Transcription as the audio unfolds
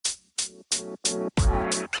All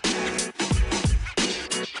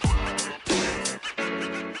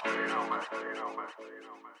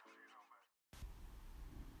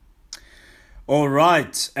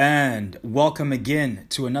right, and welcome again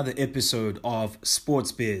to another episode of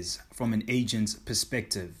Sports Biz from an agent's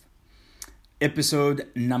perspective. Episode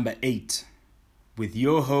number 8 with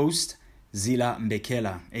your host, Zila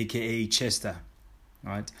Mbekela, aka Chester.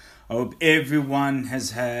 All right, I hope everyone has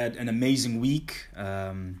had an amazing week.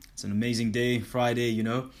 It's an amazing day, Friday,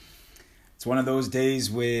 It's one of those days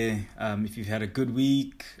where if you've had a good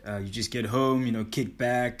week, you just get home, kick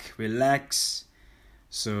back, relax.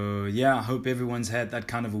 So yeah, I hope everyone's had that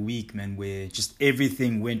kind of a week, man, where just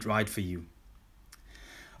everything went right for you.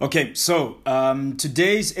 Okay, so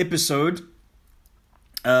today's episode,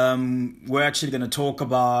 we're actually going to talk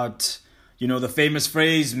about, the famous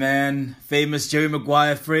phrase, man, famous Jerry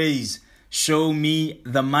Maguire phrase, show me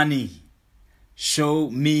the money. Show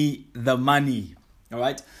me the money. All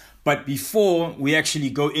right. But before we actually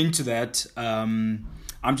go into that, I'm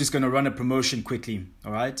just going to run a promotion quickly.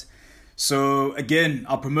 All right. So again,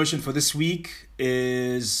 our promotion for this week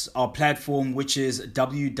is our platform, which is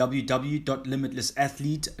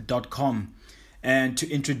www.limitlessathlete.com. And to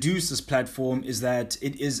introduce this platform is that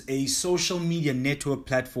it is a social media network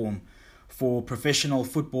platform for professional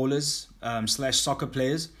footballers / soccer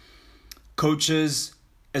players, coaches,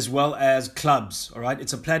 as well as clubs. All right.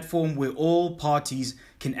 It's a platform where all parties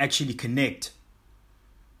can actually connect.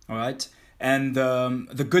 All right. And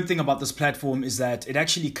the good thing about this platform is that it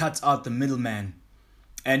actually cuts out the middleman.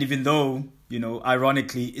 And even though,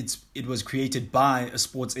 ironically, it was created by a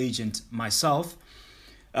sports agent myself,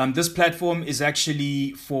 this platform is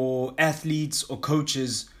actually for athletes or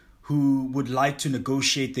coaches who would like to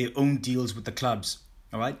negotiate their own deals with the clubs.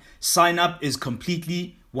 All right. Sign up is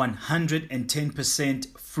completely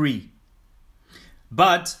 110% free.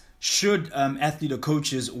 But should athlete or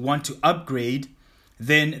coaches want to upgrade,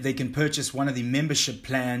 then they can purchase one of the membership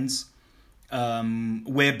plans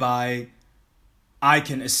whereby I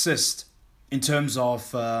can assist in terms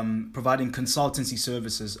of providing consultancy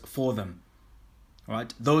services for them. All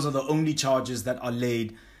right. Those are the only charges that are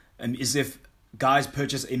laid is if guys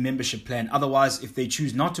purchase a membership plan. Otherwise, if they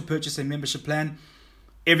choose not to purchase a membership plan,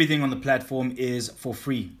 everything on the platform is for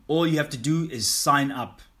free. All you have to do is sign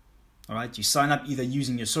up. All right. You sign up either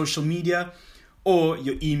using your social media or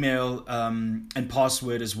your email and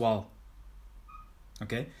password as well.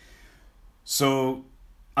 Okay. So,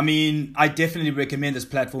 I definitely recommend this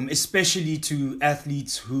platform, especially to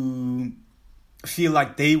athletes who feel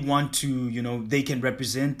like they want to, they can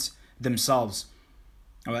represent themselves.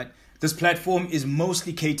 All right. This platform is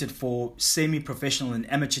mostly catered for semi-professional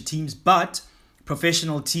and amateur teams, but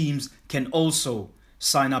professional teams can also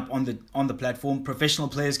sign up on the platform. Professional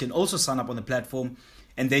players can also sign up on the platform,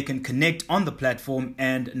 and they can connect on the platform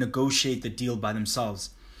and negotiate the deal by themselves.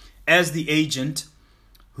 As the agent,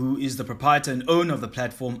 who is the proprietor and owner of the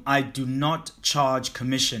platform, I do not charge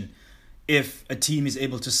commission if a team is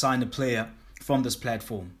able to sign a player from this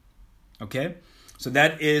platform. Okay? So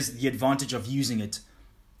that is the advantage of using it.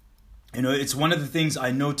 It's one of the things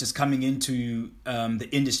I noticed coming into the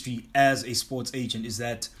industry as a sports agent is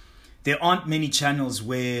that there aren't many channels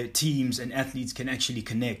where teams and athletes can actually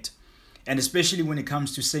connect. And especially when it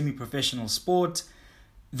comes to semi-professional sport,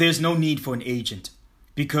 there's no need for an agent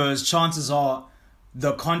because chances are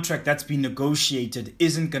the contract that's been negotiated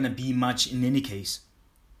isn't going to be much in any case.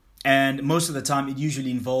 And most of the time, it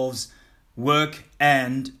usually involves work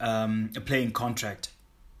and a playing contract.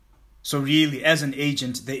 So really, as an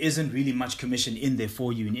agent, there isn't really much commission in there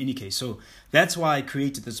for you in any case. So that's why I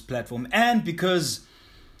created this platform. And because,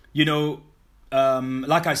 like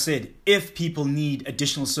I said, if people need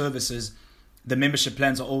additional services, the membership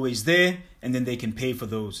plans are always there, and then they can pay for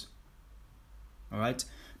those. All right.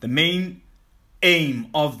 The main aim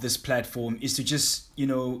of this platform is to just,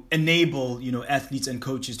 enable, athletes and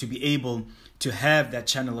coaches to be able to have that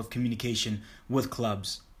channel of communication with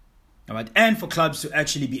clubs. All right. And for clubs to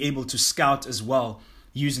actually be able to scout as well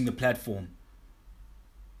using the platform.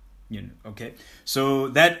 Okay. So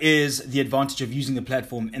that is the advantage of using the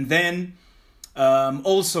platform. And then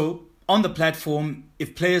also on the platform,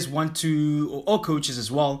 if players want to, or coaches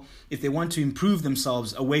as well, if they want to improve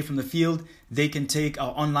themselves away from the field, they can take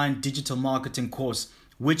our online digital marketing course,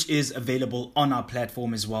 which is available on our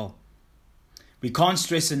platform as well. We can't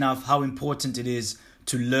stress enough how important it is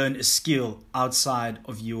to learn a skill outside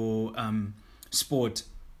of your sport.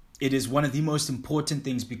 It is one of the most important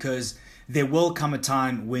things because there will come a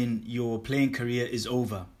time when your playing career is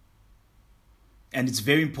over. And it's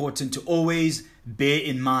very important to always bear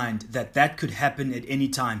in mind that that could happen at any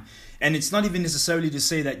time. And it's not even necessarily to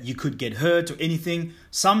say that you could get hurt or anything.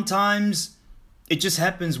 Sometimes it just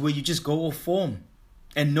happens where you just go off form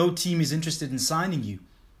and no team is interested in signing you.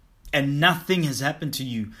 And nothing has happened to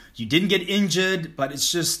you. You didn't get injured, but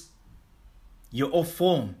it's just you're off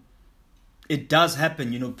form. It does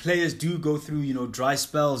happen. Players do go through, dry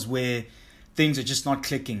spells where things are just not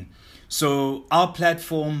clicking. So our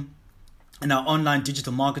platform and our online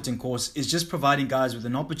digital marketing course is just providing guys with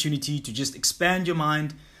an opportunity to just expand your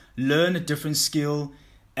mind, learn a different skill,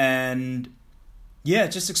 and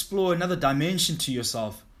just explore another dimension to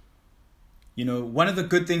yourself. One of the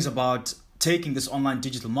good things about taking this online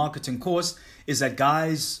digital marketing course is that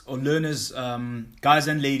guys or learners, guys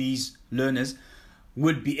and ladies, learners,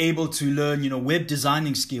 would be able to learn, web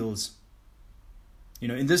designing skills.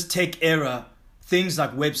 In this tech era, things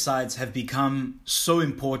like websites have become so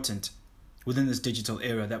important within this digital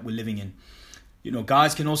era that we're living in.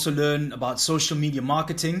 Guys can also learn about social media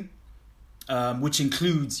marketing, which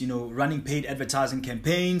includes, running paid advertising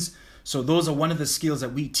campaigns. So those are one of the skills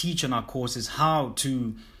that we teach in our course, is how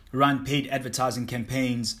to run paid advertising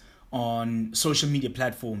campaigns on social media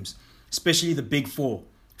platforms, especially the big four: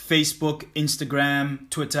 Facebook, Instagram,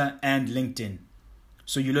 Twitter, and LinkedIn.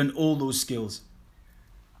 So you learn all those skills.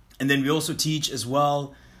 And then we also teach as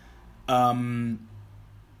well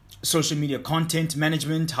social media content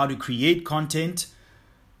management, how to create content,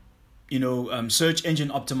 search engine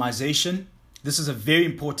optimization. This is a very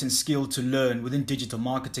important skill to learn within digital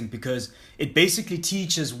marketing, because it basically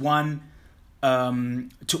teaches one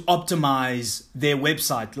to optimize their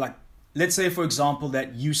website. Like, let's say, for example,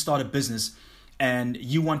 that you start a business and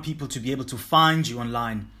you want people to be able to find you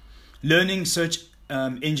online. Learning search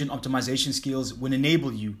engine optimization skills will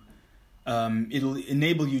enable you. It'll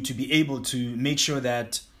enable you to be able to make sure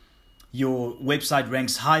that your website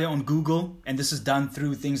ranks higher on Google. And this is done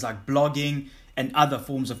through things like blogging and other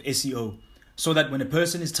forms of SEO. So that when a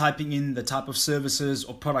person is typing in the type of services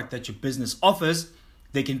or product that your business offers,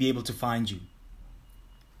 they can be able to find you.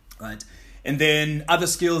 Right. And then other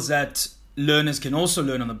skills that learners can also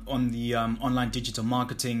learn on the online digital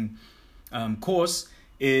marketing course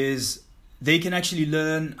is they can actually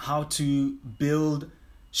learn how to build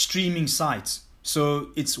streaming sites. So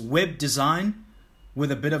it's web design with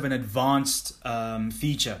a bit of an advanced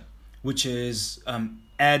feature, which is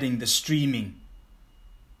adding the streaming.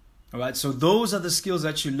 All right, so those are the skills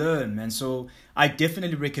that you learn, man. So I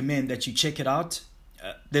definitely recommend that you check it out.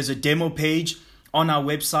 There's a demo page on our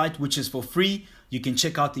website, which is for free. You can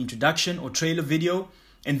check out the introduction or trailer video.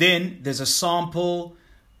 And then there's a sample,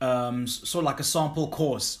 like a sample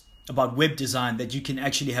course about web design that you can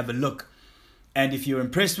actually have a look. And if you're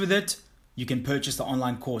impressed with it, you can purchase the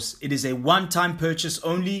online course. It is a one-time purchase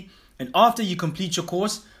only. And after you complete your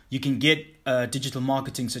course, you can get a digital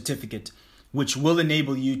marketing certificate, which will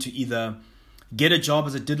enable you to either get a job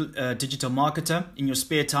as a digital marketer in your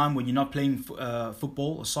spare time when you're not playing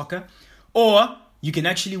football or soccer, or you can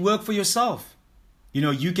actually work for yourself.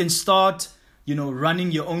 You can start,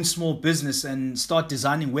 running your own small business and start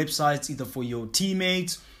designing websites either for your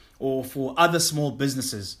teammates or for other small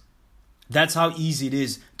businesses. That's how easy it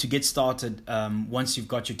is to get started once you've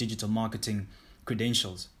got your digital marketing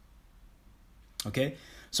credentials. Okay,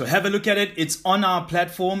 so have a look at it. It's on our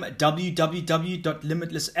platform,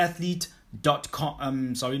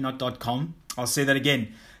 www.limitlessathlete.com. I'll say that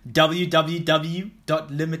again,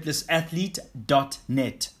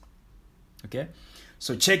 www.limitlessathlete.net. Okay,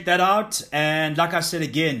 so check that out. And like I said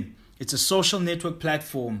again, it's a social network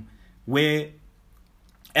platform where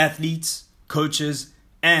athletes, coaches,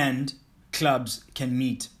 and clubs can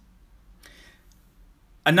meet.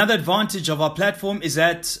 Another advantage of our platform is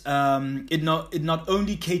that it not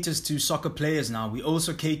only caters to soccer players now, we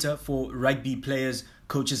also cater for rugby players,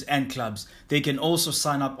 coaches, and clubs. They can also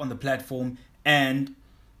sign up on the platform and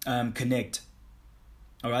connect.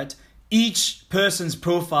 All right. Each person's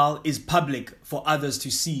profile is public for others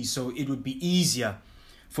to see, so it would be easier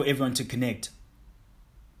for everyone to connect.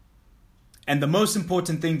 And the most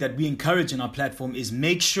important thing that we encourage in our platform is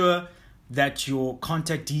make sure that your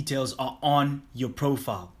contact details are on your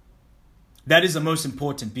profile. That is the most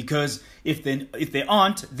important, because if they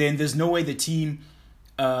aren't, then there's no way the team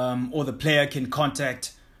or the player can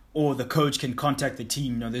contact, or the coach can contact the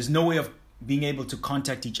team. There's no way of being able to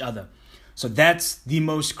contact each other. So that's the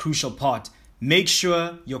most crucial part. Make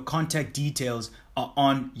sure your contact details are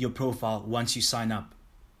on your profile once you sign up.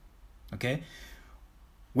 Okay?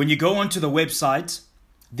 When you go onto the website,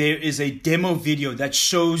 there is a demo video that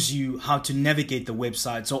shows you how to navigate the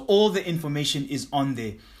website. So all the information is on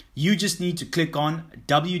there. You just need to click on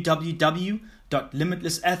www.limitlessathlete.net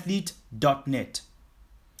www.limitlessathlete.net.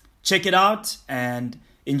 Check it out and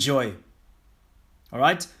enjoy. All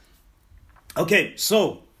right? Okay,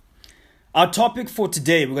 so our topic for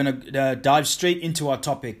today, we're going to dive straight into our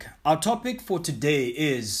topic. Our topic for today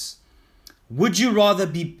is, would you rather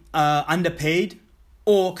be underpaid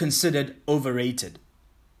or considered overrated?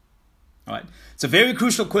 All right. It's a very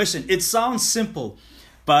crucial question. It sounds simple,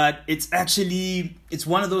 but it's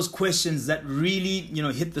one of those questions that really,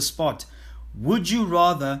 hit the spot. Would you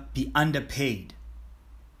rather be underpaid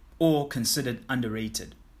or considered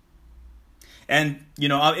underrated? And,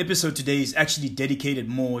 our episode today is actually dedicated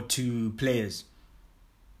more to players.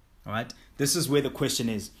 All right. This is where the question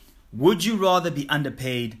is. Would you rather be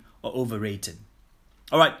underpaid or overrated?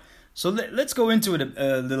 All right. So let's go into it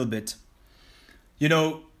a little bit.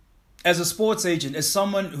 As a sports agent, as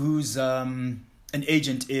someone who's an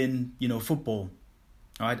agent in, football,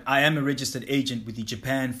 all right, I am a registered agent with the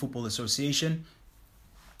Japan Football Association.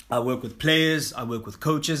 I work with players, I work with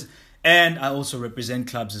coaches, and I also represent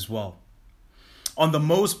clubs as well. On the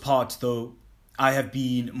most part, though, I have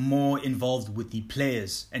been more involved with the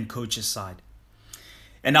players and coaches side.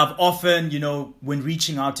 And I've often, when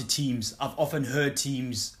reaching out to teams, I've often heard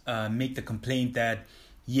teams make the complaint that,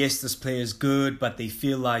 yes, this player is good, but they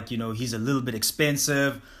feel like, he's a little bit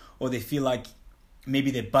expensive, or they feel like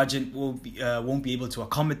maybe their budget won't be able to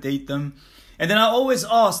accommodate them. And then I always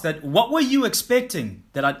ask that, what were you expecting?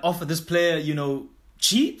 That I'd offer this player,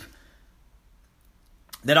 cheap?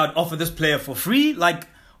 That I'd offer this player for free? Like,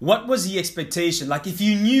 what was the expectation? Like, if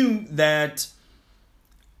you knew that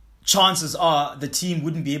chances are the team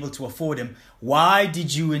wouldn't be able to afford him, why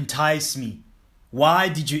did you entice me? Why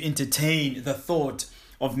did you entertain the thought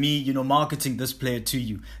of me, marketing this player to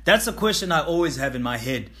you? That's a question I always have in my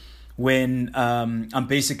head when I'm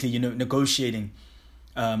basically, negotiating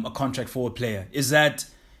a contract for a player. Is that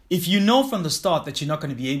if you know from the start that you're not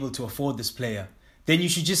going to be able to afford this player, then you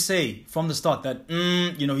should just say from the start that,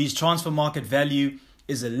 his transfer market value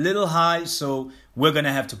is a little high, so we're going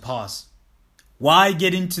to have to pass. Why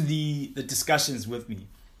get into the discussions with me?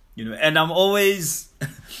 And I'm always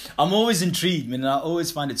intrigued, and I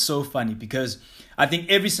always find it so funny because I think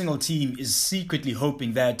every single team is secretly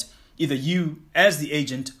hoping that either you as the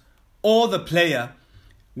agent or the player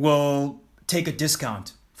will take a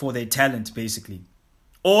discount for their talent, basically.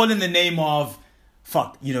 All in the name of,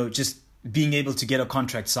 just being able to get a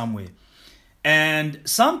contract somewhere. And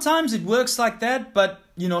sometimes it works like that, but,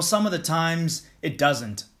 some of the times it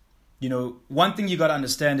doesn't. One thing you got to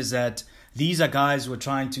understand is that these are guys who are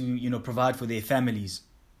trying to, provide for their families.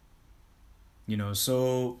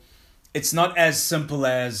 So it's not as simple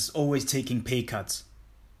as always taking pay cuts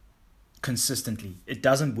consistently. It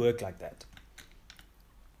doesn't work like that.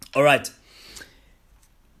 All right.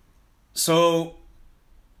 So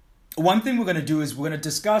one thing we're going to do is we're going to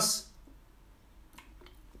discuss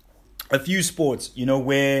a few sports,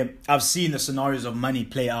 where I've seen the scenarios of money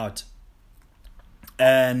play out.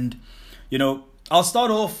 And, I'll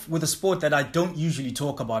start off with a sport that I don't usually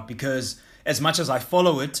talk about because as much as I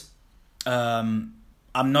follow it, I'm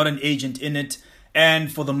not an agent in it.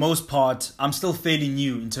 And for the most part, I'm still fairly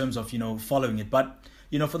new in terms of, following it. But,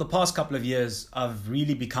 for the past couple of years, I've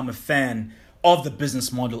really become a fan of the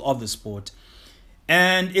business model of the sport.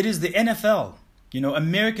 And it is the NFL.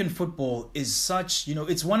 American football is such,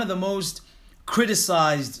 it's one of the most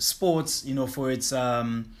criticized sports, for its,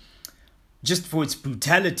 just for its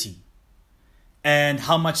brutality and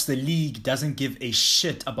how much the league doesn't give a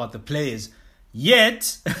shit about the players.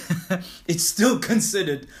 Yet, it's still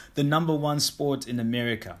considered the number one sport in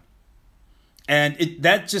America. And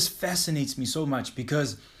that just fascinates me so much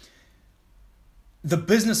because the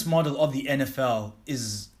business model of the NFL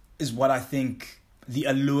is what I think the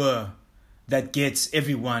allure that gets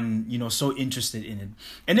everyone, so interested in it.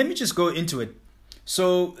 And let me just go into it.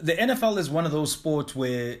 So the NFL is one of those sports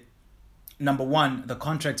where, number one, the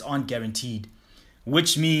contracts aren't guaranteed,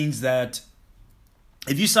 which means that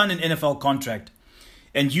if you sign an NFL contract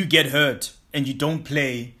and you get hurt and you don't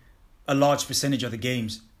play a large percentage of the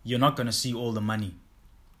games, you're not going to see all the money.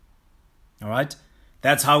 All right?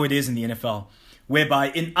 That's how it is in the NFL. Whereby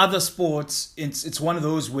in other sports, it's one of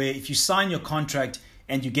those where if you sign your contract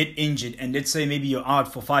and you get injured, and let's say maybe you're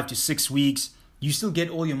out for 5 to 6 weeks, you still get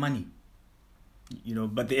all your money.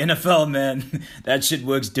 But the NFL, man, that shit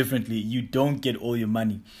works differently. You don't get all your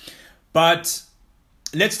money. But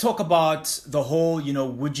let's talk about the whole,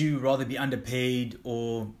 would you rather be underpaid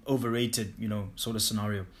or overrated, sort of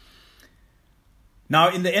scenario. Now,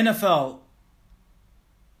 in the NFL,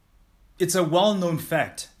 it's a well-known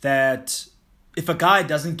fact that if a guy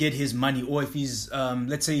doesn't get his money, or if he's,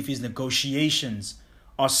 let's say if his negotiations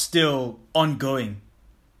are still ongoing.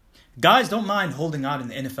 Guys don't mind holding out in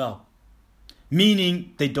the NFL,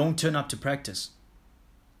 meaning they don't turn up to practice.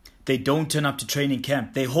 They don't turn up to training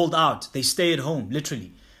camp. They hold out. They stay at home,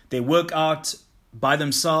 literally. They work out by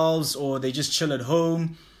themselves or they just chill at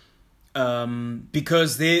home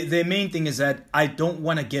because their main thing is that I don't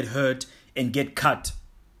want to get hurt and get cut.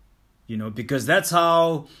 Because that's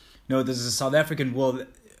how, there's a South African word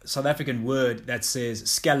that says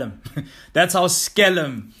skellum. That's how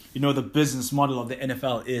skellum, the business model of the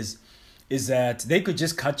NFL is that they could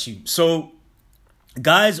just cut you. So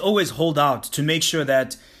guys always hold out to make sure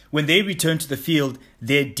that when they return to the field,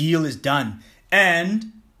 their deal is done.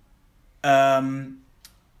 And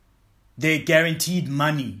they're guaranteed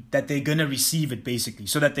money that they're going to receive it, basically.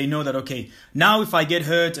 So that they know that, okay, now if I get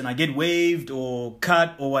hurt and I get waived or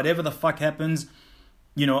cut or whatever the fuck happens,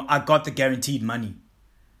 I got the guaranteed money.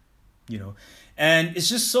 And it's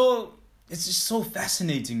just so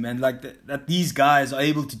fascinating, man, like that these guys are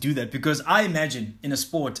able to do that. Because I imagine in a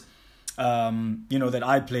sport, that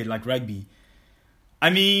I played, like rugby, I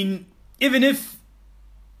mean, even if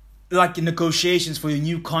like negotiations for your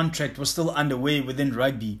new contract was still underway within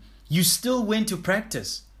rugby, you still went to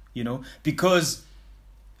practice, because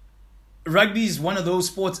rugby is one of those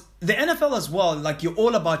sports, the NFL as well, like you're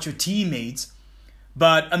all about your teammates,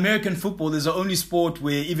 but American football is the only sport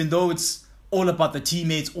where even though it's all about the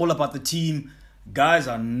teammates, all about the team, guys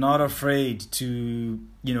are not afraid to,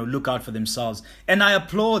 look out for themselves. And I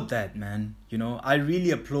applaud that, man. I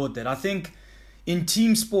really applaud that. I think in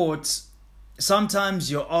team sports, sometimes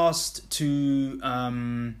you're asked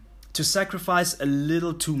to sacrifice a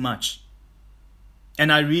little too much.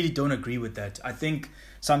 And I really don't agree with that. I think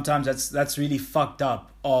sometimes that's really fucked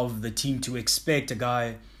up of the team to expect a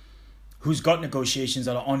guy who's got negotiations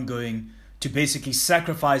that are ongoing to basically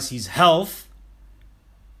sacrifice his health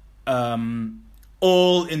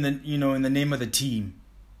all in the name of the team.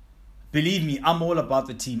 Believe me, I'm all about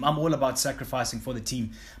the team. I'm all about sacrificing for the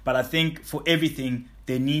team. But I think for everything,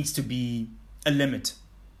 there needs to be a limit.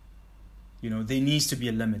 There needs to be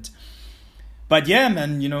a limit. But yeah,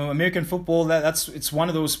 man, American football, it's one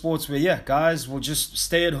of those sports where, yeah, guys will just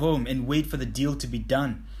stay at home and wait for the deal to be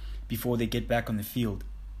done before they get back on the field.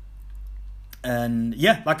 And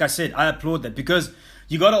yeah, like I said, I applaud that because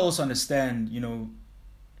you got to also understand,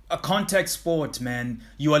 a contact sport, man,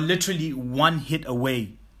 you are literally one hit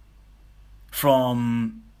away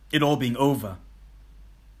from it all being over.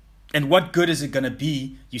 And what good is it going to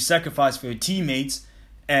be? You sacrifice for your teammates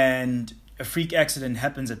and a freak accident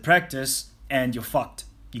happens at practice and you're fucked.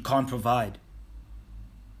 You can't provide.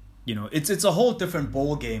 It's a whole different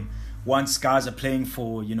ball game once guys are playing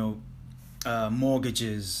for,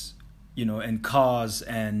 mortgages, and cars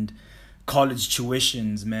and college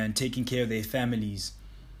tuitions, man, taking care of their families.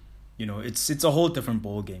 It's a whole different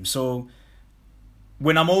ball game. So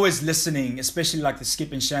when I'm always listening, especially like the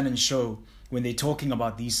Skip and Shannon show, when they're talking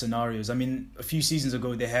about these scenarios, I mean, a few seasons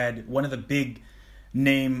ago, they had one of the big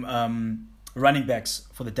name running backs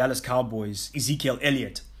for the Dallas Cowboys, Ezekiel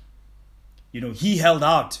Elliott. He held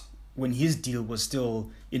out when his deal was still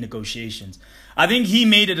in negotiations. I think he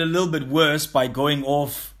made it a little bit worse by going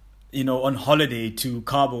off, on holiday to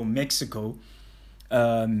Cabo, Mexico,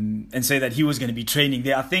 and say that he was going to be training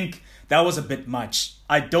there. I think that was a bit much.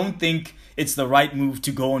 I don't think it's the right move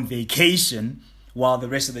to go on vacation while the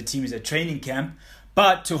rest of the team is at training camp,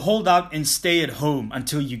 but to hold out and stay at home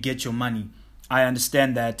until you get your money. I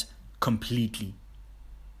understand that completely.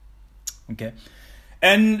 Okay.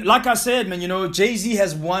 And like I said, man, Jay-Z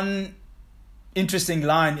has one interesting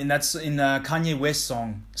line in Kanye West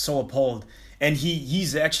song, So Appalled. And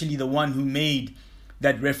he's actually the one who made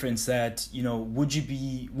that reference that, would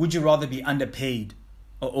you rather be underpaid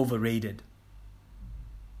or overrated?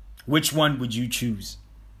 Which one would you choose?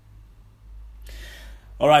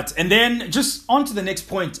 All right. And then just on to the next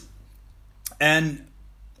point. And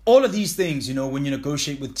all of these things, when you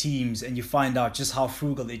negotiate with teams and you find out just how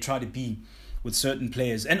frugal they try to be with certain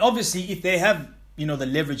players. And obviously, if they have, the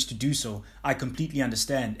leverage to do so, I completely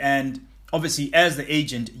understand. And obviously, as the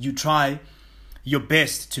agent, you try your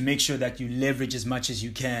best to make sure that you leverage as much as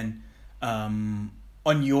you can on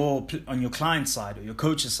your client side or your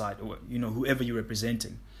coach's side or whoever you're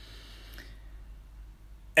representing.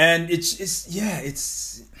 And it's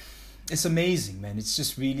amazing, man. It's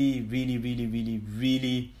just really, really, really, really,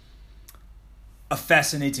 really a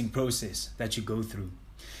fascinating process that you go through.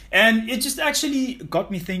 And it just actually got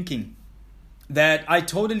me thinking that I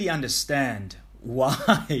totally understand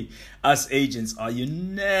why us agents are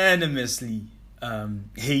unanimously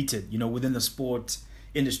hated, within the sport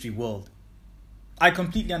industry world. I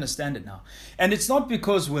completely understand it now. And it's not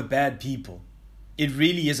because we're bad people. It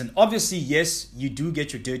really isn't. Obviously, yes, you do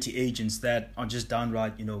get your dirty agents that are just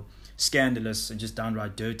downright, scandalous and just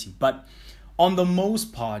downright dirty. But on the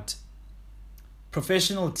most part,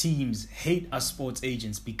 professional teams hate us sports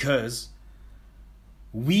agents because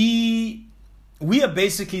we are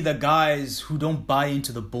basically the guys who don't buy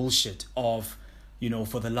into the bullshit of,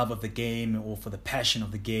 for the love of the game or for the passion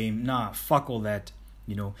of the game. Nah, fuck all that.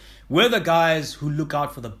 We're the guys who look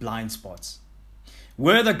out for the blind spots.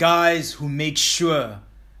 We're the guys who make sure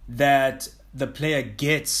that the player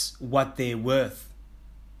gets what they're worth.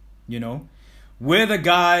 We're the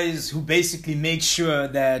guys who basically make sure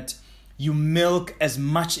that you milk as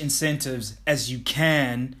much incentives as you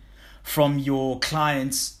can from your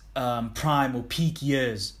client's prime or peak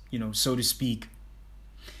years, so to speak.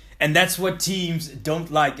 And that's what teams don't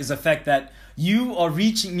like, is the fact that you are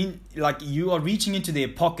reaching into their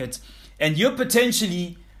pockets and you're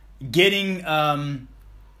potentially getting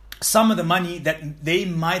some of the money that they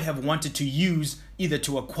might have wanted to use either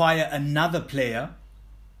to acquire another player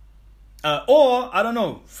or, I don't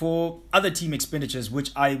know, for other team expenditures,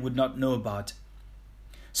 which I would not know about.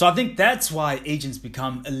 So I think that's why agents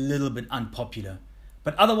become a little bit unpopular.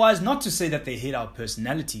 But otherwise, not to say that they hate our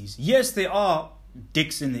personalities. Yes, there are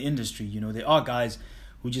dicks in the industry. There are guys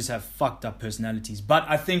who just have fucked up personalities. But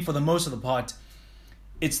I think for the most of the part,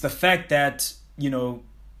 it's the fact that,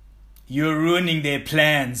 you're ruining their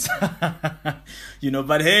plans.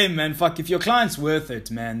 But hey, man, fuck, if your client's worth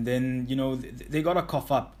it, man, then, they gotta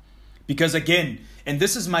cough up. Because again, and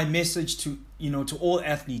this is my message to, to all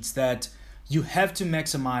athletes, that you have to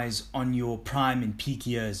maximize on your prime and peak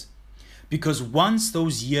years. Because once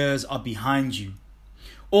those years are behind you,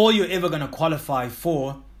 all you're ever going to qualify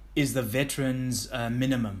for is the veterans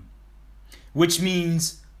minimum. Which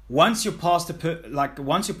means once you're past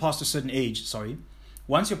a certain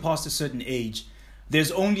age,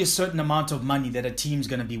 there's only a certain amount of money that a team's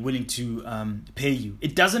going to be willing to pay you.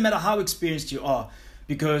 It doesn't matter how experienced you are,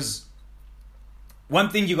 because one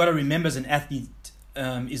thing you got to remember as an athlete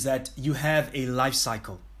is that you have a life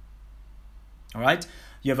cycle. All right?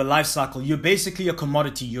 You have a life cycle. You're basically a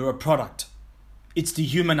commodity. You're a product. It's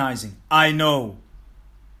dehumanizing. I know.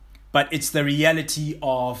 But it's the reality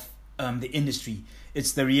of the industry.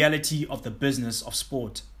 It's the reality of the business of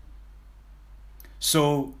sport.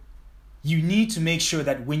 So you need to make sure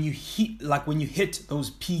that when you hit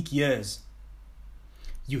those peak years,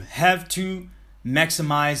 you have to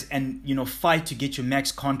maximize and fight to get your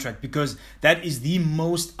max contract, because that is the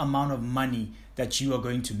most amount of money that you are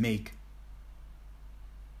going to make.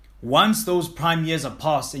 Once those prime years are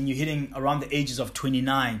past and you're hitting around the ages of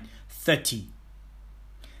 29, 30,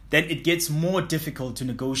 then it gets more difficult to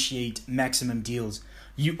negotiate maximum deals.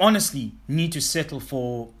 You honestly need to settle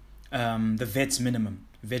for the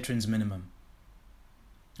veterans minimum.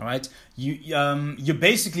 All right, you're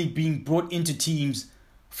basically being brought into teams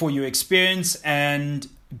for your experience and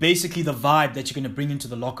basically the vibe that you're going to bring into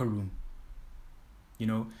the locker room.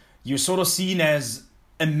 You're sort of seen as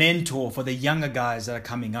a mentor for the younger guys that are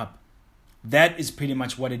coming up. That is pretty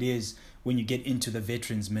much what it is when you get into the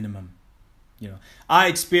veterans minimum. I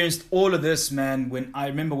experienced all of this, man, when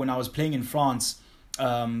I was playing in France,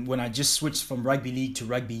 when I just switched from rugby league to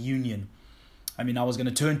rugby union. I was going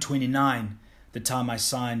to turn 29 the time I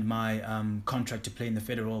signed my contract to play in the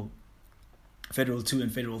Federal 2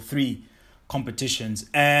 and Federal 3 competitions.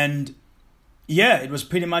 And yeah, it was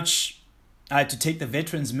pretty much, I had to take the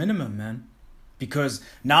veterans minimum, man. Because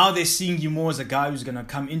now they're seeing you more as a guy who's going to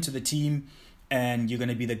come into the team, and you're going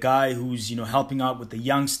to be the guy who's, helping out with the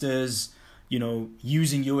youngsters,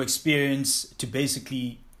 using your experience to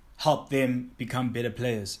basically help them become better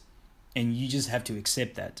players. And you just have to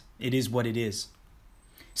accept that. It is what it is.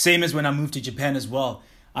 Same as when I moved to Japan as well.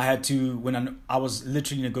 I had to, when I was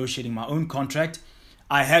literally negotiating my own contract,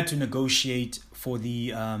 I had to negotiate for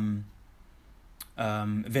the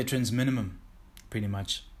veterans minimum, pretty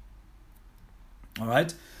much. All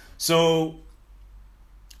right. So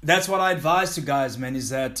that's what I advise to guys, man, is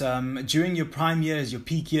that during your prime years, your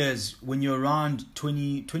peak years, when you're around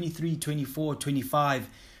 20, 23, 24, 25,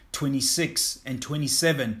 26, and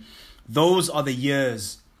 27, those are the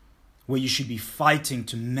years where you should be fighting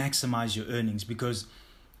to maximize your earnings, because,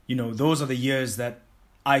 those are the years that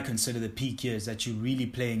I consider the peak years that you're really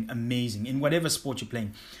playing amazing in whatever sport you're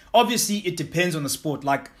playing. Obviously, it depends on the sport.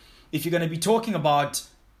 Like, if you're going to be talking about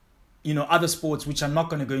other sports, which I'm not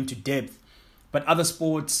going to go into depth, but other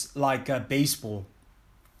sports like baseball.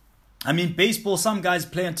 Baseball, some guys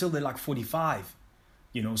play until they're like 45,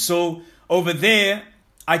 So over there,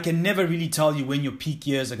 I can never really tell you when your peak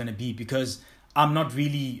years are going to be, because I'm not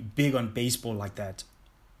really big on baseball like that.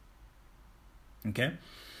 Okay?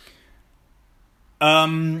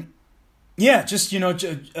 Yeah, just,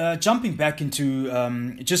 jumping back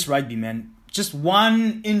into just rugby, man. Just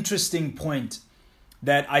one interesting point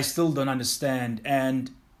that I still don't understand.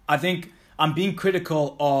 And I think I'm being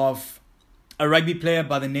critical of a rugby player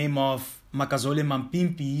by the name of Makazole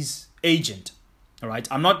Mampimpi's agent. All right.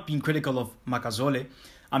 I'm not being critical of Makazole.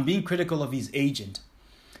 I'm being critical of his agent.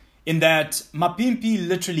 In that Mapimpi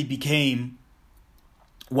literally became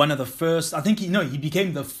one of the first, he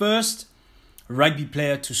became the first rugby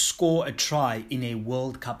player to score a try in a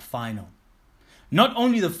World Cup final. Not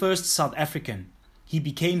only the first South African, he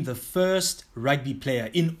became the first rugby player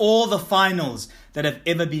in all the finals that have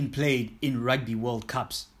ever been played in Rugby World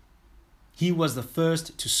Cups. He was the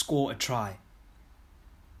first to score a try.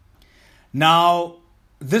 Now,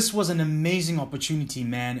 this was an amazing opportunity,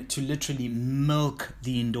 man, to literally milk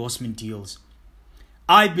the endorsement deals.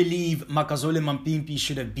 I believe Makazole Mampimpi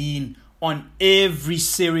should have been on every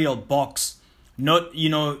cereal box. Not,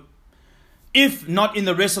 if not in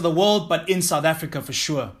the rest of the world, but in South Africa for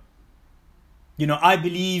sure. I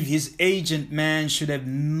believe his agent, man, should have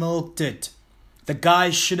milked it. The guy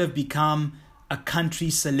should have become a country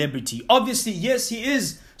celebrity. Obviously, yes, he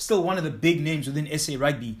is still one of the big names within SA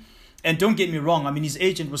Rugby. And don't get me wrong, his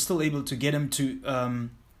agent was still able to get him to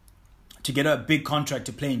get a big contract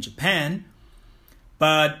to play in Japan.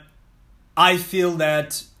 But I feel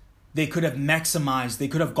that they could have maximized, they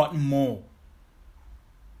could have gotten more.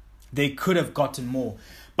 They could have gotten more.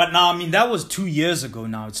 But now, that was 2 years ago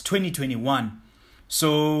now. It's 2021.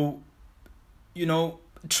 So,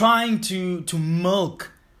 trying to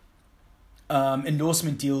milk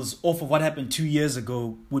endorsement deals off of what happened 2 years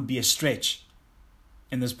ago would be a stretch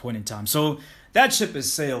in this point in time. So that ship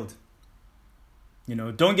has sailed.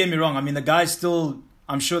 Don't get me wrong.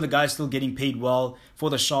 I'm sure the guy's still getting paid well for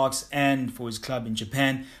the Sharks and for his club in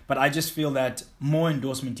Japan. But I just feel that more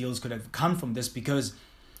endorsement deals could have come from this, because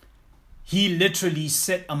he literally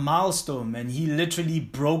set a milestone, and he literally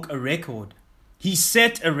broke a record. He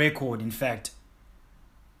set a record, in fact.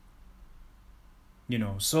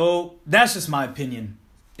 So that's just my opinion.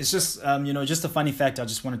 It's just, just a funny fact I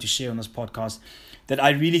just wanted to share on this podcast, that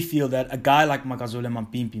I really feel that a guy like Makazole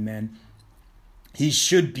Mampimpi, man, he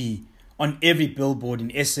should be on every billboard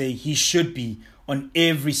in SA. He should be on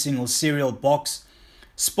every single cereal box.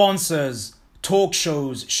 Sponsors, talk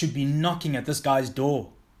shows should be knocking at this guy's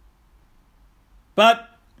door. But,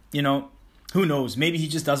 who knows? Maybe he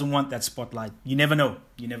just doesn't want that spotlight. You never know.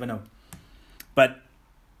 But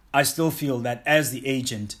I still feel that as the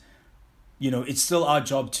agent, it's still our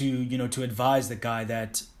job to, to advise the guy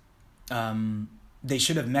that they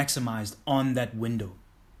should have maximized on that window,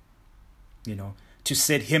 to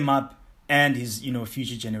set him up and his,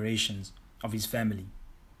 future generations of his family.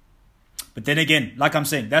 But then again, like I'm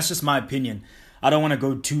saying, that's just my opinion. I don't want to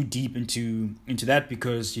go too deep into that,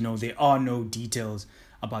 because, there are no details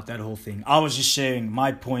about that whole thing. I was just sharing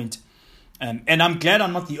my point. And I'm glad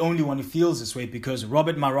I'm not the only one who feels this way, because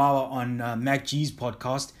Robert Marawa on Mac G's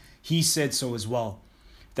podcast, he said so as well.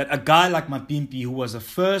 That a guy like Mapimpi, who was the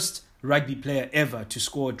first rugby player ever to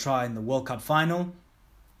score a try in the World Cup final,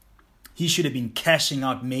 he should have been cashing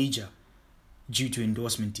out major due to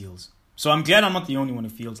endorsement deals. So I'm glad I'm not the only one who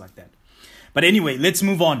feels like that. But anyway, let's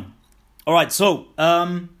move on. All right, so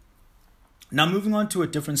now moving on to a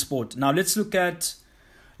different sport. Now let's look at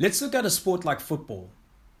a sport like football.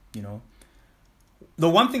 The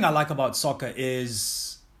one thing I like about soccer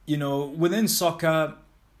is, within soccer,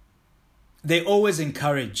 they always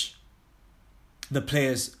encourage the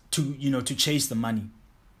players to chase the money.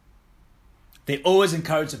 They always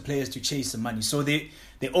encourage the players to chase the money. So they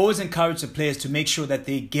always encourage the players to make sure that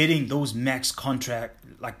they're getting those max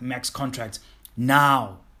contracts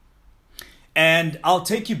now. And I'll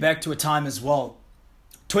take you back to a time as well.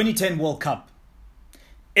 2010 World Cup.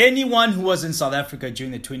 Anyone who was in South Africa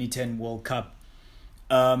during the 2010 World Cup,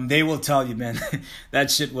 they will tell you, man,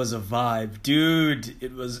 that shit was a vibe. Dude,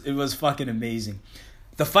 it was fucking amazing.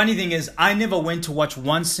 The funny thing is, I never went to watch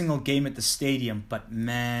one single game at the stadium, but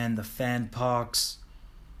man, the fan parks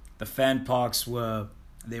were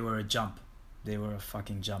a jump. They were a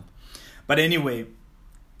fucking jump. But anyway,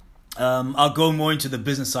 I'll go more into the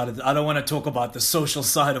business side of it. I don't want to talk about the social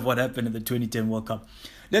side of what happened in the 2010 World Cup.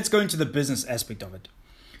 Let's go into the business aspect of it.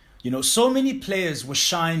 So many players were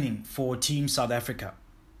shining for Team South Africa.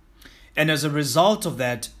 And as a result of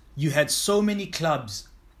that, you had so many clubs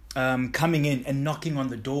coming in and knocking on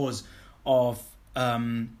the doors of,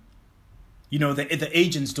 the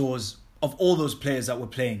agents' doors of all those players that were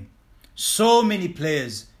playing. So many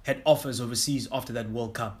players had offers overseas after that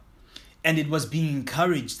World Cup. And it was being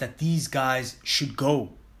encouraged that these guys should go.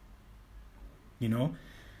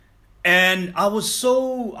 And I was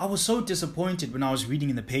so disappointed when I was reading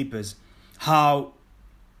in the papers how,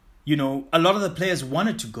 a lot of the players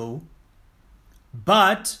wanted to go,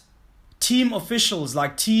 but team officials,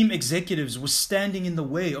 like team executives, were standing in the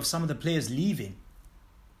way of some of the players leaving.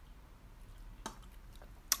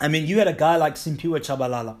 I mean, you had a guy like Simpiwe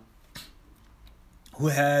Chabalala who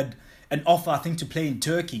had an offer, I think, to play in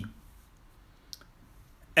Turkey.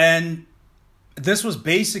 And this was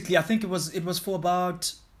basically, I think it was for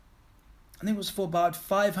about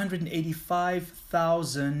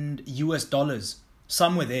 585,000 US dollars,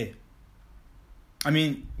 somewhere there. I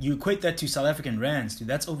mean, you equate that to South African rands, dude,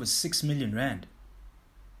 that's over 6 million rand.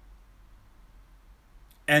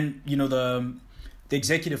 And, the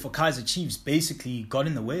executive for Kaizer Chiefs basically got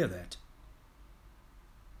in the way of that.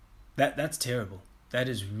 That's terrible. That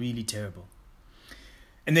is really terrible.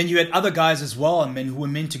 And then you had other guys as well, who were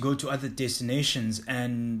meant to go to other destinations,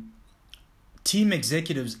 and team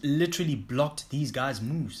executives literally blocked these guys'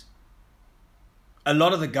 moves. A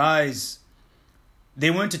lot of the guys, they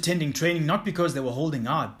weren't attending training, not because they were holding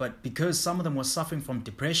out, but because some of them were suffering from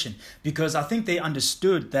depression. Because I think they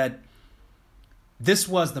understood that this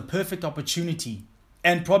was the perfect opportunity,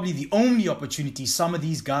 and probably the only opportunity some of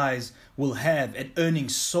these guys will have at earning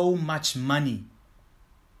so much money,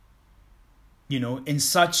 in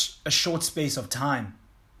such a short space of time.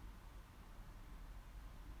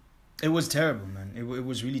 It was terrible, man. It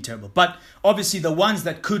was really terrible. But obviously the ones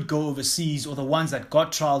that could go overseas, or the ones that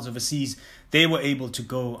got trials overseas, they were able to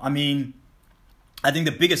go. I mean, I think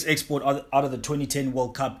the biggest export out of the 2010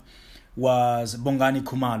 World Cup was Bongani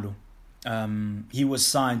Khumalo. He was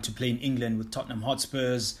signed to play in England with Tottenham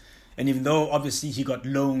Hotspurs. And even though obviously he got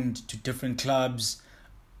loaned to different clubs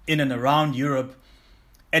in and around Europe,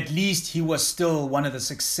 at least he was still one of the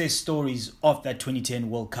success stories of that 2010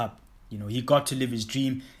 World Cup. He got to live his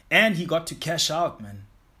dream, and he got to cash out, man.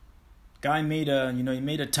 Guy made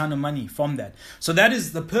a ton of money from that. So that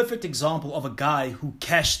is the perfect example of a guy who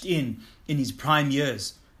cashed in his prime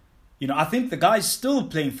years. I think the guy's still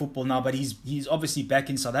playing football now, but he's obviously back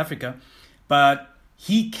in South Africa. But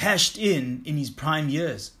he cashed in his prime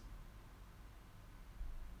years.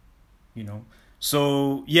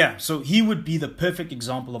 So yeah, so he would be the perfect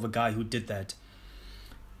example of a guy who did that.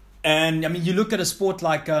 And I mean, you look at a sport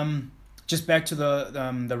like just back to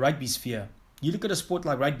the rugby sphere. You look at a sport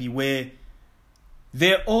like rugby, where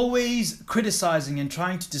they're always criticizing and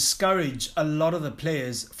trying to discourage a lot of the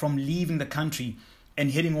players from leaving the country and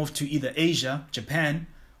heading off to either Asia, Japan,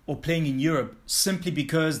 or playing in Europe, simply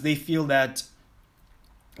because they feel that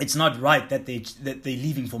it's not right that they're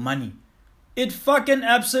leaving for money. It fucking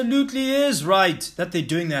absolutely is right that they're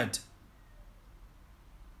doing that.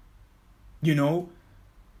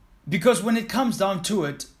 Because when it comes down to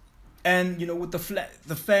it, and with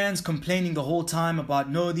the fans complaining the whole time about,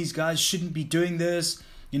 no, these guys shouldn't be doing this,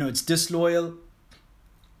 it's disloyal.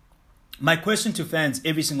 My question to fans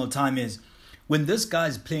every single time is, when this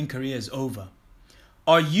guy's playing career is over,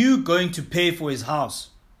 are you going to pay for his house?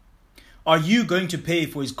 Are you going to pay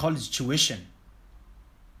for his college tuition?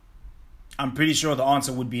 I'm pretty sure the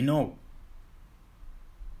answer would be no.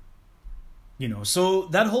 So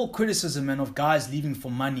that whole criticism, man, of guys leaving for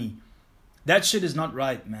money, that shit is not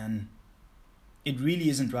right, man. It really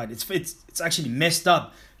isn't right. It's actually messed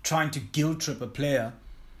up trying to guilt trip a player,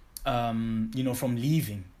 from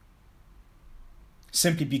leaving,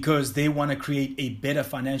 simply because they want to create a better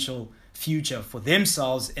financial future for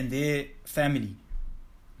themselves and their family,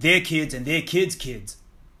 their kids and their kids' kids.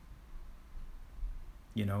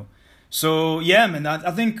 So yeah, man,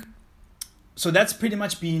 I think, so that's pretty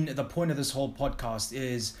much been the point of this whole podcast,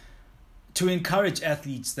 is to encourage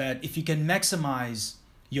athletes that if you can maximize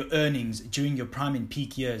your earnings during your prime and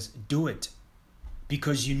peak years, do it.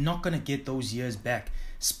 Because you're not going to get those years back,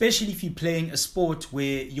 especially if you're playing a sport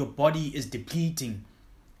where your body is depleting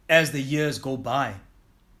as the years go by.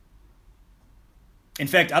 In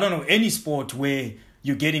fact, I don't know any sport where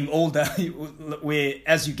you're getting older, where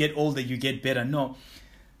as you get older, you get better. No.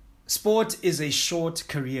 Sport is a short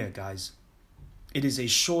career, guys. It is a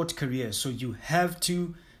short career. So you have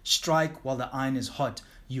to strike while the iron is hot.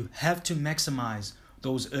 You have to maximize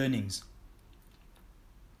those earnings.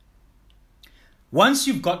 Once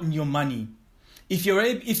you've gotten your money, if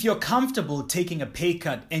you're comfortable taking a pay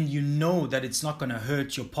cut and you know that it's not going to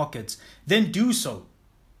hurt your pockets, then do so.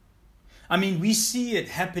 I mean, we see it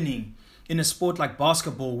happening in a sport like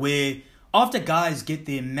basketball, where after guys get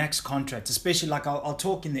their max contracts, especially like I'll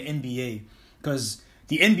talk in the NBA, because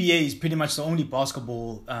the NBA is pretty much the only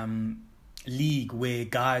basketball league where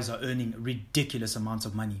guys are earning ridiculous amounts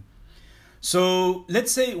of money. So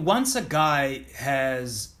let's say once a guy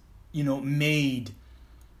has, made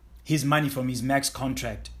his money from his max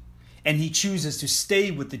contract and he chooses to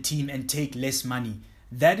stay with the team and take less money,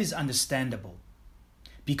 that is understandable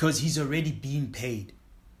because he's already been paid.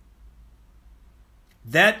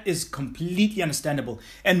 That is completely understandable.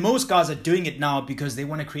 And most guys are doing it now because they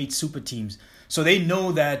want to create super teams. So they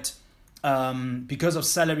know that because of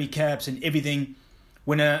salary caps and everything,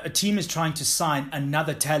 when a team is trying to sign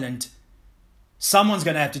another talent, someone's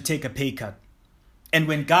going to have to take a pay cut. And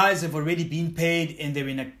when guys have already been paid and they're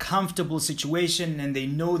in a comfortable situation and they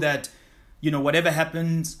know that, whatever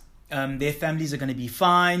happens, their families are going to be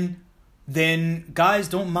fine, then guys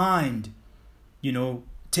don't mind,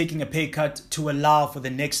 taking a pay cut to allow for the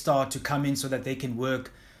next star to come in so that they can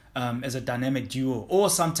work as a dynamic duo. Or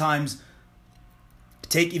sometimes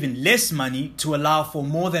take even less money to allow for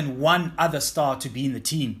more than one other star to be in the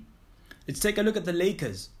team. Let's take a look at the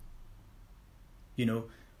Lakers.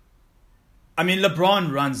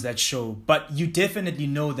 LeBron runs that show, but you definitely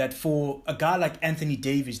know that for a guy like Anthony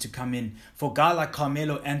Davis to come in, for a guy like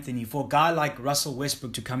Carmelo Anthony, for a guy like Russell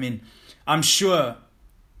Westbrook to come in, I'm sure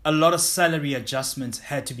a lot of salary adjustments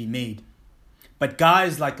had to be made. But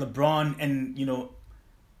guys like LeBron and,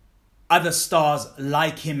 other stars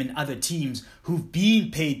like him in other teams who've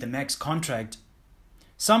been paid the max contract,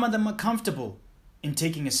 some of them are comfortable in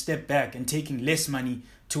taking a step back and taking less money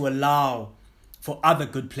to allow for other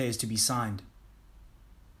good players to be signed.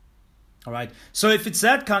 All right. So if it's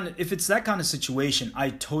that kind of situation, I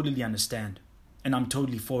totally understand, and I'm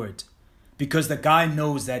totally for it, because the guy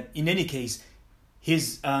knows that in any case,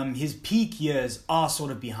 his peak years are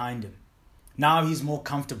sort of behind him. Now he's more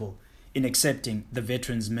comfortable in accepting the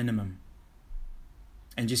veterans minimum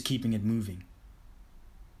and just keeping it moving.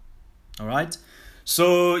 All right.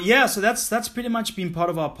 So that's pretty much been part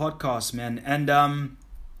of our podcast, man. And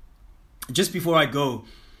just before I go,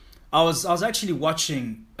 I was actually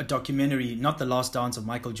watching a documentary, not The Last Dance of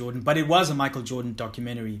Michael Jordan, but it was a Michael Jordan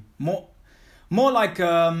documentary. More like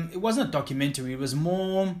it wasn't a documentary. It was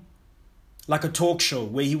more like a talk show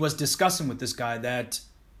where he was discussing with this guy that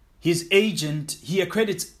his agent, he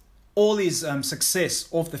accredits all his success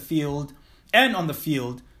off the field and on the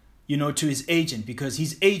field, to his agent, because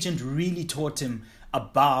his agent really taught him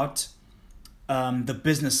about the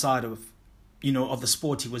business side of the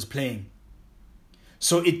sport he was playing.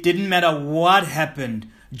 So it didn't matter what happened.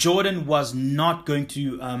 Jordan was not going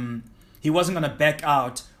to, he wasn't going to back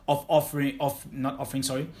out of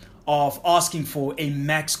asking for a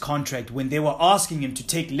max contract when they were asking him to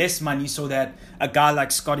take less money so that a guy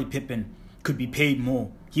like Scottie Pippen could be paid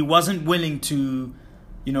more. He wasn't willing to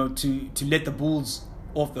let the Bulls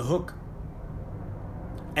off the hook.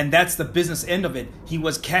 And that's the business end of it. He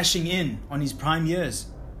was cashing in on his prime years.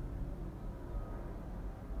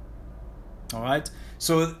 All right.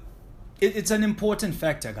 So it's an important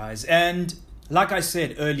factor, guys. And like I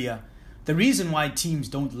said earlier, the reason why teams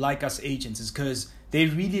don't like us agents is because they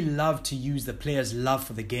really love to use the players' love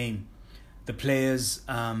for the game, the players'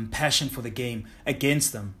 passion for the game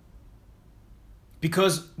against them.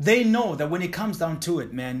 Because they know that when it comes down to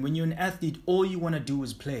it, man, when you're an athlete, all you want to do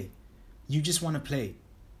is play. You just want to play.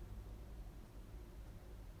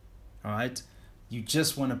 All right? You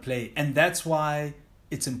just want to play. And that's why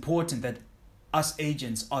it's important that us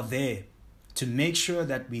agents are there to make sure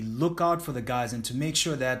that we look out for the guys and to make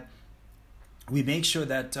sure that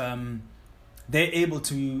they're able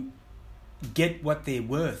to get what they're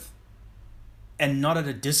worth and not at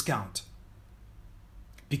a discount.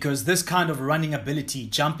 Because this kind of running ability,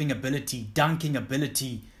 jumping ability, dunking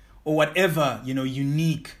ability, or whatever,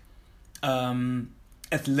 unique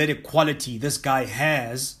athletic quality this guy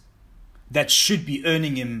has that should be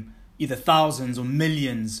earning him either thousands or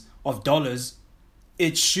millions of dollars,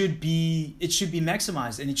 it should be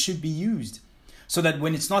maximized and it should be used so that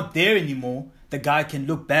when it's not there anymore, the guy can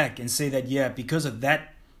look back and say that, yeah, because of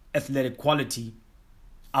that athletic quality,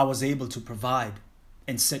 I was able to provide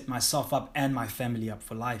and set myself up and my family up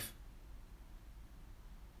for life.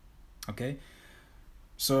 Okay?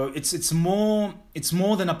 So it's more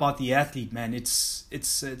than about the athlete, man. It's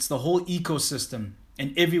the whole ecosystem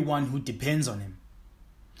and everyone who depends on him.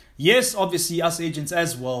 Yes, obviously us agents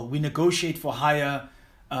as well, we negotiate for higher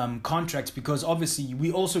contracts because obviously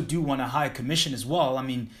we also do want a higher commission as well. I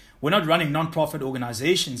mean, we're not running non-profit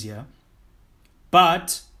organizations here,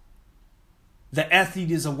 but the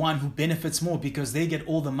athlete is the one who benefits more because they get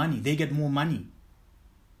all the money. They get more money.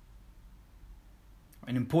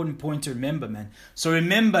 An important point to remember, man. So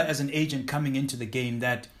remember as an agent coming into the game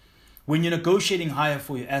that when you're negotiating higher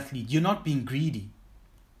for your athlete, you're not being greedy.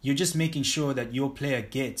 You're just making sure that your player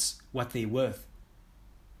gets what they're worth.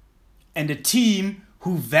 And a team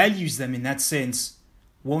who values them in that sense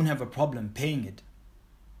won't have a problem paying it.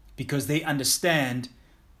 because they understand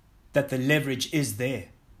that the leverage is there.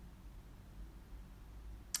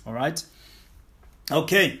 All right.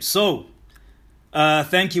 Okay, so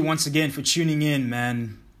thank you once again for tuning in,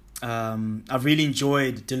 man. I've really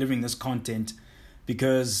enjoyed delivering this content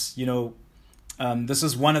because, this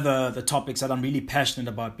is one of the topics that I'm really passionate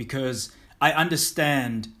about, because I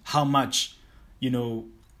understand how much,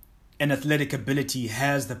 an athletic ability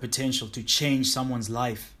has the potential to change someone's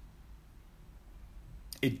life.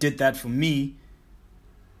 It did that for me.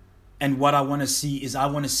 And what I want to see is I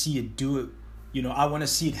want to see it do it. I want to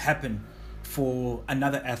see it happen for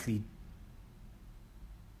another athlete.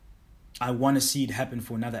 I want to see it happen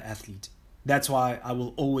for another athlete. That's why I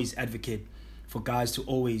will always advocate for guys to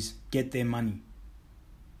always get their money.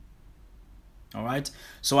 All right.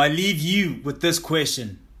 So I leave you with this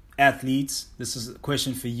question, athletes. This is a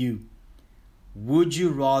question for you. Would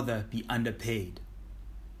you rather be underpaid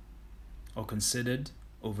or considered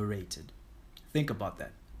overrated? Think about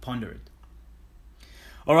that. Ponder it.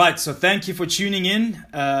 All right. So thank you for tuning in.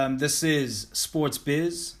 This is Sports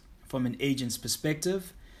Biz from an agent's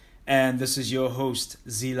perspective. And this is your host,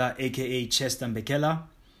 Zila, a.k.a. Chester Mbekela.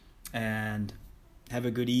 And have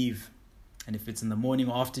a good eve. And if it's in the morning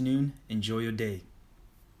or afternoon, enjoy your day.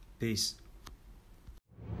 Peace.